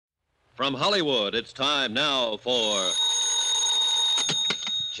From Hollywood, it's time now for...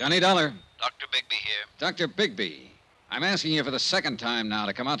 Johnny Dollar. Dr. Bigby here. Dr. Bigby. I'm asking you for the second time now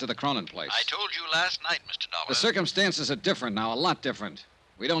to come out to the Cronin place. I told you last night, Mr. Dollar. The circumstances are different now, a lot different.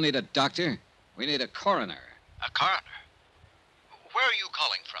 We don't need a doctor. We need a coroner. A coroner? Where are you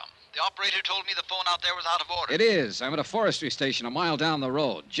calling from? The operator told me the phone out there was out of order. It is. I'm at a forestry station a mile down the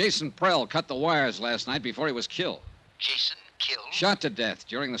road. Jason Prell cut the wires last night before he was killed. Jason killed? Shot to death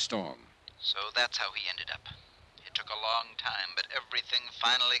during the storm. So that's how he ended up. It took a long time, but everything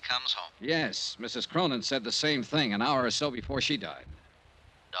finally comes home. Yes, Mrs. Cronin said the same thing an hour or so before she died.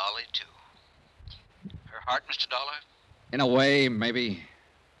 Dolly, too. Her heart, Mr. Dollar? In a way, maybe.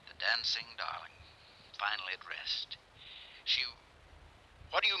 The dancing darling. Finally at rest. She...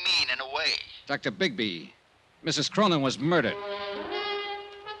 What do you mean, in a way? Dr. Bigby, Mrs. Cronin was murdered.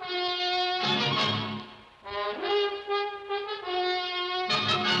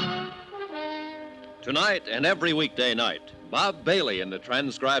 Tonight and every weekday night, Bob Bailey in the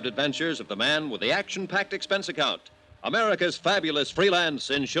transcribed adventures of the man with the action-packed expense account, America's fabulous freelance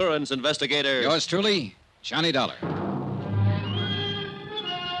insurance investigator. Yours truly, Johnny Dollar.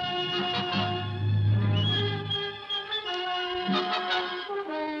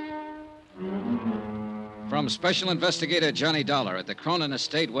 From Special Investigator Johnny Dollar at the Cronin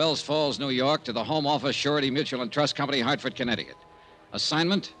Estate, Wells Falls, New York, to the Home Office Surety Mutual and Trust Company, Hartford, Connecticut.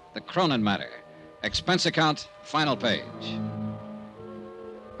 Assignment, the Cronin matter. Expense account, final page.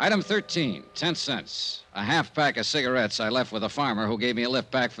 Item 13, 10 cents. A half pack of cigarettes I left with a farmer who gave me a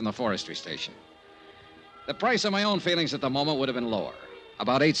lift back from the forestry station. The price of my own feelings at the moment would have been lower.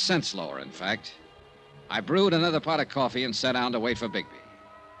 About 8 cents lower, in fact. I brewed another pot of coffee and sat down to wait for Bigby.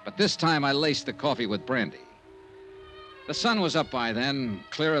 But this time I laced the coffee with brandy. The sun was up by then,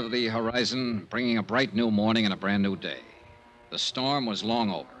 clear of the horizon, bringing a bright new morning and a brand new day. The storm was long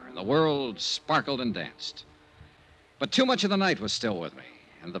over, and the world sparkled and danced. But too much of the night was still with me,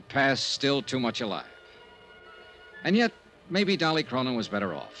 and the past still too much alive. And yet, maybe Dolly Cronin was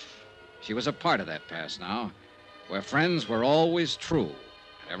better off. She was a part of that past now, where friends were always true,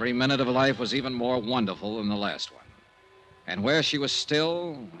 and every minute of life was even more wonderful than the last one. And where she was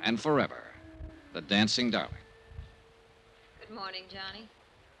still and forever the dancing darling. Good morning, Johnny.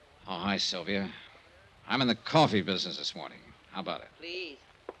 Oh, hi, Sylvia. I'm in the coffee business this morning. How about it? Please.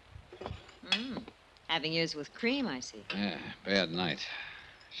 Having yours with cream, I see. Yeah, bad night.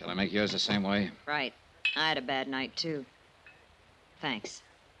 Shall I make yours the same way? Right. I had a bad night, too. Thanks.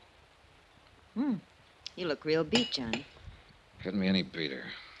 You look real beat, Johnny. Couldn't be any beater.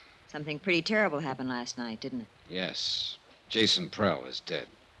 Something pretty terrible happened last night, didn't it? Yes. Jason Prell is dead.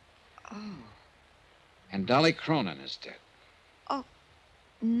 Oh. And Dolly Cronin is dead. Oh,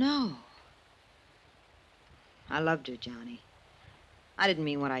 no. I loved her, Johnny. I didn't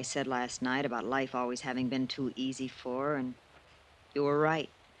mean what I said last night about life always having been too easy for her, and you were right.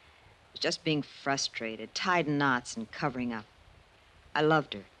 It was just being frustrated, tied in knots and covering up. I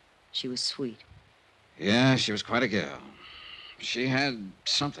loved her. She was sweet. Yeah, she was quite a gal. She had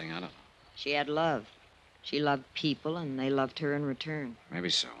something, I don't know. She had love. She loved people, and they loved her in return.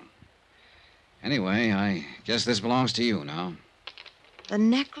 Maybe so. Anyway, I guess this belongs to you now. The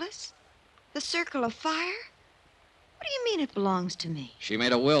necklace? The circle of fire? What do you mean it belongs to me? She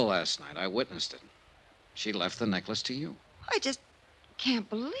made a will last night. I witnessed it. She left the necklace to you. I just can't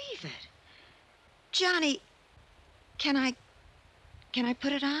believe it. Johnny, can I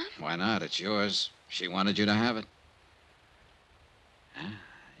put it on? Why not? It's yours. She wanted you to have it.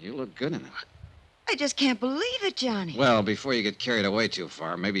 You look good in it. I just can't believe it, Johnny. Well, before you get carried away too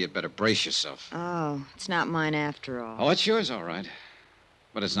far, maybe you'd better brace yourself. Oh, it's not mine after all. Oh, it's yours, all right.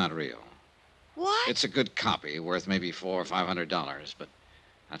 But it's not real. What? It's a good copy, worth maybe $400 or $500, but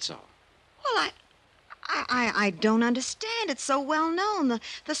that's all. Well, I don't understand. It's so well known.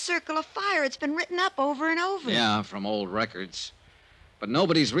 The circle of fire. It's been written up over and over. Yeah, from old records. But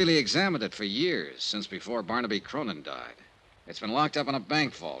nobody's really examined it for years, since before Barnaby Cronin died. It's been locked up in a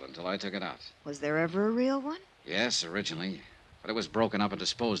bank vault until I took it out. Was there ever a real one? Yes, originally. But it was broken up and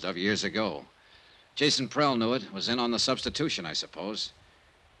disposed of years ago. Jason Prell knew it, was in on the substitution, I suppose.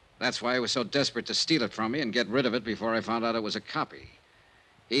 That's why he was so desperate to steal it from me and get rid of it before I found out it was a copy.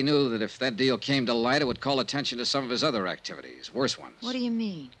 He knew that if that deal came to light, it would call attention to some of his other activities, worse ones. What do you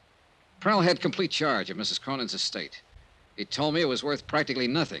mean? Prell had complete charge of Mrs. Cronin's estate. He told me it was worth practically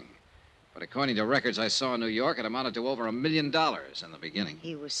nothing. But according to records I saw in New York, it amounted to over $1 million in the beginning.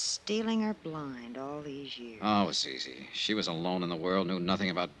 He was stealing her blind all these years. Oh, it was easy. She was alone in the world, knew nothing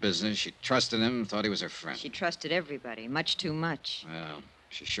about business. She trusted him, thought he was her friend. She trusted everybody, much too much. Well,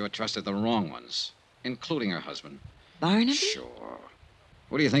 she sure trusted the wrong ones, including her husband. Barnaby? Sure.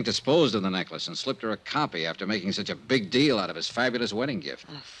 Who do you think disposed of the necklace and slipped her a copy after making such a big deal out of his fabulous wedding gift?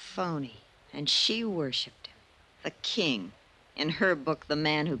 A phony. And she worshipped him. The king. In her book, the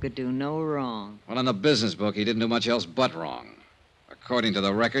man who could do no wrong. Well, in the business book, he didn't do much else but wrong. According to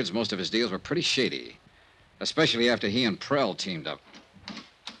the records, most of his deals were pretty shady, especially after he and Prell teamed up.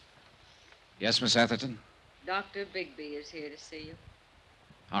 Yes, Miss Atherton? Dr. Bigby is here to see you.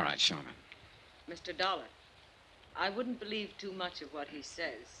 All right, show him in. Mr. Dollar, I wouldn't believe too much of what he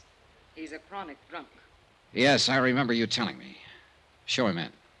says. He's a chronic drunk. Yes, I remember you telling me. Show him in.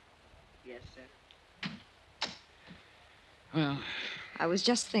 Yes, sir. Well, I was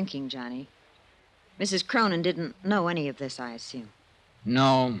just thinking, Johnny. Mrs. Cronin didn't know any of this, I assume.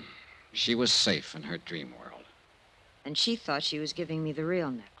 no, she was safe in her dream world. And she thought she was giving me the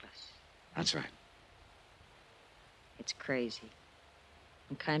real necklace. That's right. It's crazy.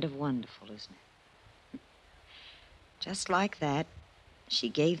 And kind of wonderful, isn't it? Just like that, she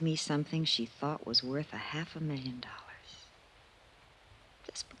gave me something she thought was worth $500,000.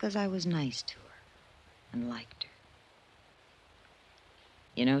 Just because I was nice to her and liked her.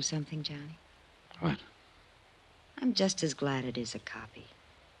 You know something, Johnny? What? I'm just as glad it is a copy.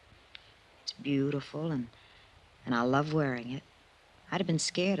 It's beautiful, and I love wearing it. I'd have been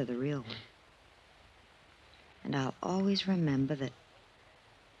scared of the real one. And I'll always remember that,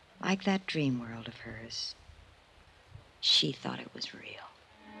 like that dream world of hers, she thought it was real.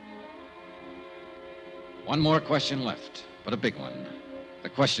 One more question left, but a big one. The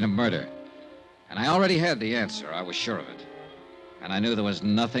question of murder. And I already had the answer. I was sure of it. And I knew there was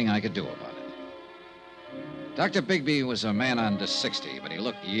nothing I could do about it. Dr. Bigby was a man under 60, but he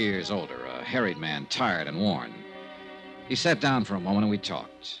looked years older, a harried man, tired and worn. He sat down for a moment and we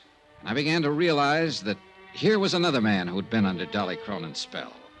talked. And I began to realize that here was another man who'd been under Dolly Cronin's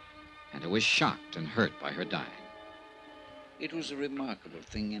spell, and who was shocked and hurt by her dying. It was a remarkable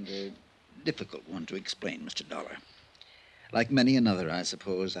thing and a difficult one to explain, Mr. Dollar. Like many another, I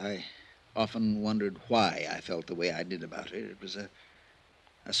suppose, I often wondered why I felt the way I did about her. It was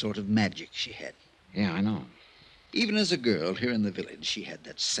a sort of magic she had. Yeah, I know. Even as a girl here in the village, she had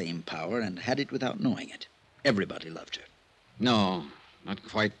that same power and had it without knowing it. Everybody loved her. No, not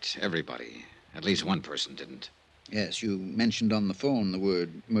quite everybody. At least one person didn't. Yes, you mentioned on the phone the word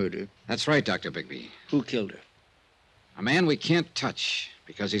murder. That's right, Dr. Bigby. Who killed her? A man we can't touch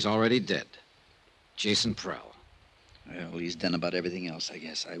because he's already dead. Jason Prell. Well, he's done about everything else, I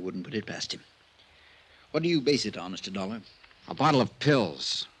guess. I wouldn't put it past him. What do you base it on, Mr. Dollar? A bottle of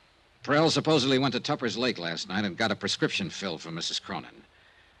pills. Prell supposedly went to Tupper's Lake last night and got a prescription filled for Mrs. Cronin.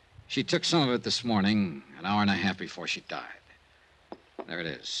 She took some of it this morning, an hour and a half before she died. There it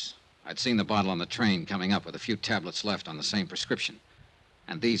is. I'd seen the bottle on the train coming up with a few tablets left on the same prescription.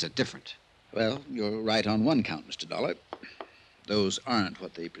 And these are different. Well, you're right on one count, Mr. Dollar. Those aren't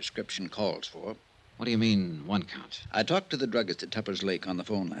what the prescription calls for. What do you mean, one count? I talked to the druggist at Tupper's Lake on the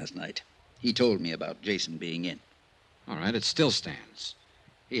phone last night. He told me about Jason being in. All right, it still stands.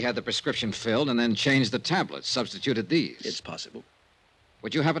 He had the prescription filled and then changed the tablets, substituted these. It's possible.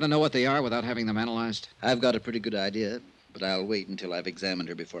 Would you happen to know what they are without having them analyzed? I've got a pretty good idea, but I'll wait until I've examined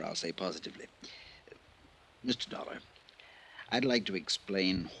her before I'll say positively. Mr. Dollar, I'd like to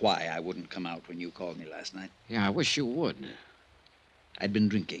explain why I wouldn't come out when you called me last night. Yeah, I wish you would. I'd been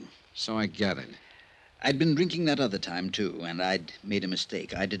drinking. So I gathered. I'd been drinking that other time, too, and I'd made a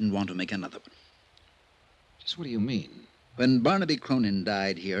mistake. I didn't want to make another one. Just what do you mean? When Barnaby Cronin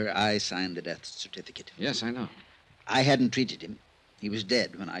died here, I signed the death certificate. Yes, I know. I hadn't treated him. He was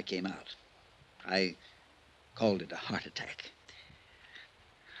dead when I came out. I called it a heart attack.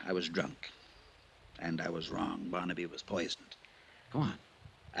 I was drunk, and I was wrong. Barnaby was poisoned. Go on.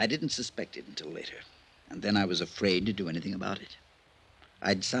 I didn't suspect it until later, and then I was afraid to do anything about it.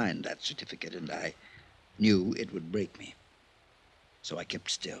 I'd signed that certificate, and I knew it would break me. So I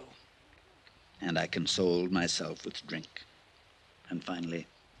kept still, and I consoled myself with drink. And finally,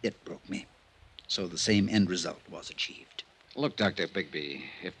 it broke me. So the same end result was achieved. Look, Dr. Bigby,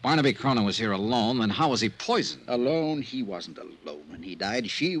 if Barnaby Cronin was here alone, then how was he poisoned? Alone? He wasn't alone when he died.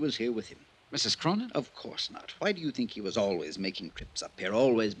 She was here with him. Mrs. Cronin? Of course not. Why do you think he was always making trips up here,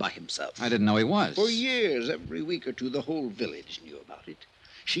 always by himself? I didn't know he was. For years, every week or two, the whole village knew about it.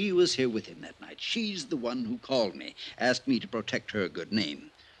 She was here with him that night. She's the one who called me, asked me to protect her good name.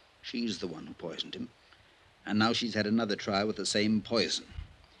 She's the one who poisoned him. And now she's had another try with the same poison.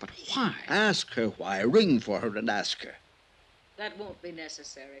 But why? Ask her why. Ring for her and ask her. That won't be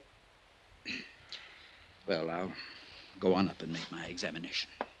necessary. Well, I'll go on up and make my examination.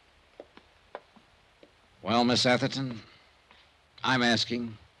 Well, Miss Atherton, I'm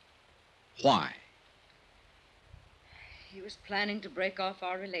asking, why? He was planning to break off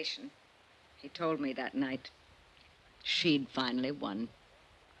our relation. He told me that night. She'd finally won.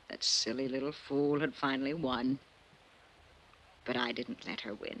 That silly little fool had finally won. But I didn't let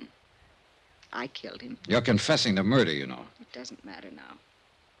her win. I killed him. You're confessing to murder, you know. It doesn't matter now.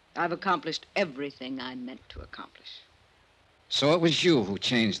 I've accomplished everything I meant to accomplish. So it was you who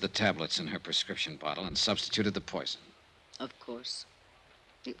changed the tablets in her prescription bottle and substituted the poison. Of course.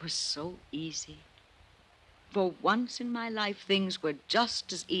 It was so easy. For once in my life, things were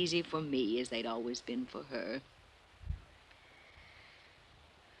just as easy for me as they'd always been for her.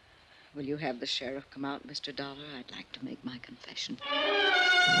 Will you have the sheriff come out, Mr. Dollar? I'd like to make my confession.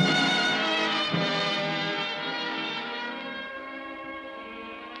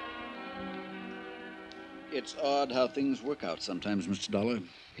 It's odd how things work out sometimes, Mr. Dollar.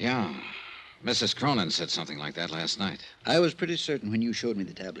 Yeah. Mrs. Cronin said something like that last night. I was pretty certain when you showed me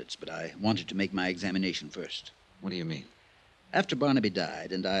the tablets, but I wanted to make my examination first. What do you mean? After Barnaby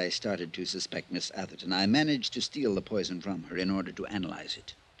died and I started to suspect Miss Atherton, I managed to steal the poison from her in order to analyze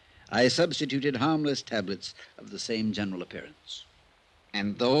it. I substituted harmless tablets of the same general appearance.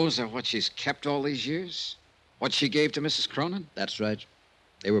 And those are what she's kept all these years? What she gave to Mrs. Cronin? That's right.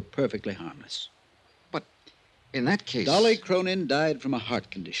 They were perfectly harmless. But in that case... Dolly Cronin died from a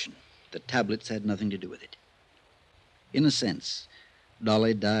heart condition. The tablets had nothing to do with it. In a sense,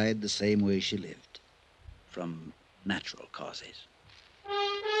 Dolly died the same way she lived, from natural causes.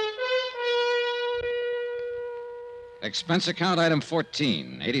 Expense account item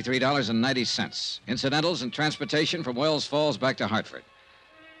 14, $83.90. Incidentals and transportation from Wells Falls back to Hartford.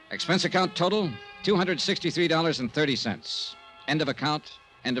 Expense account total, $263.30. End of account,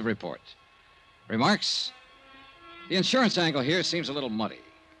 end of report. Remarks? The insurance angle here seems a little muddy.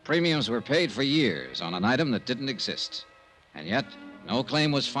 Premiums were paid for years on an item that didn't exist. And yet, no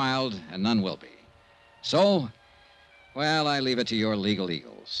claim was filed, and none will be. So, well, I leave it to your legal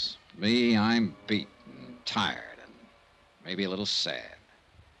eagles. Me, I'm beat and tired and maybe a little sad.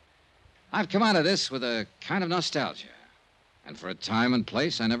 I've come out of this with a kind of nostalgia. And for a time and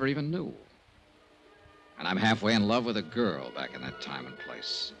place I never even knew. And I'm halfway in love with a girl back in that time and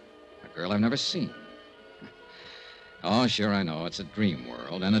place. A girl I've never seen. Oh, sure, I know. It's a dream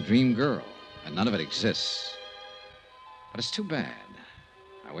world and a dream girl, and none of it exists. But it's too bad.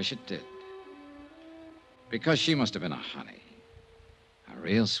 I wish it did. Because she must have been a honey. A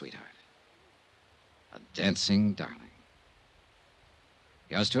real sweetheart. A dancing darling.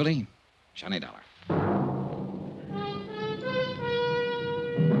 Yours truly, Johnny Dollar.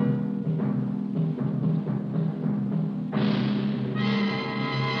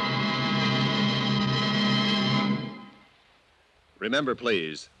 Remember,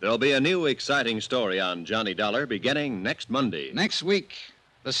 please, there'll be a new exciting story on Johnny Dollar beginning next Monday. Next week,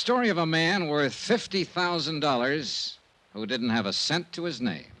 the story of a man worth $50,000 who didn't have a cent to his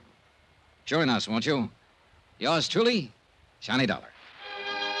name. Join us, won't you? Yours truly, Johnny Dollar.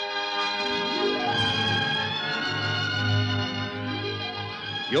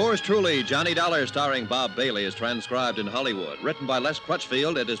 Yours truly, Johnny Dollar, starring Bob Bailey, is transcribed in Hollywood. Written by Les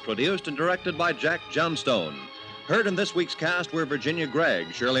Crutchfield, it is produced and directed by Jack Johnstone. Heard in this week's cast were Virginia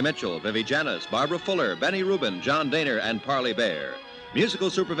Gregg, Shirley Mitchell, Vivi Janis, Barbara Fuller, Benny Rubin, John Daner, and Parley Bear. Musical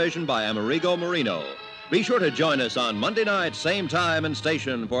supervision by Amerigo Marino. Be sure to join us on Monday night, same time and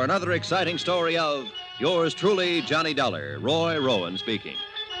station, for another exciting story of Yours truly, Johnny Dollar. Roy Rowan speaking.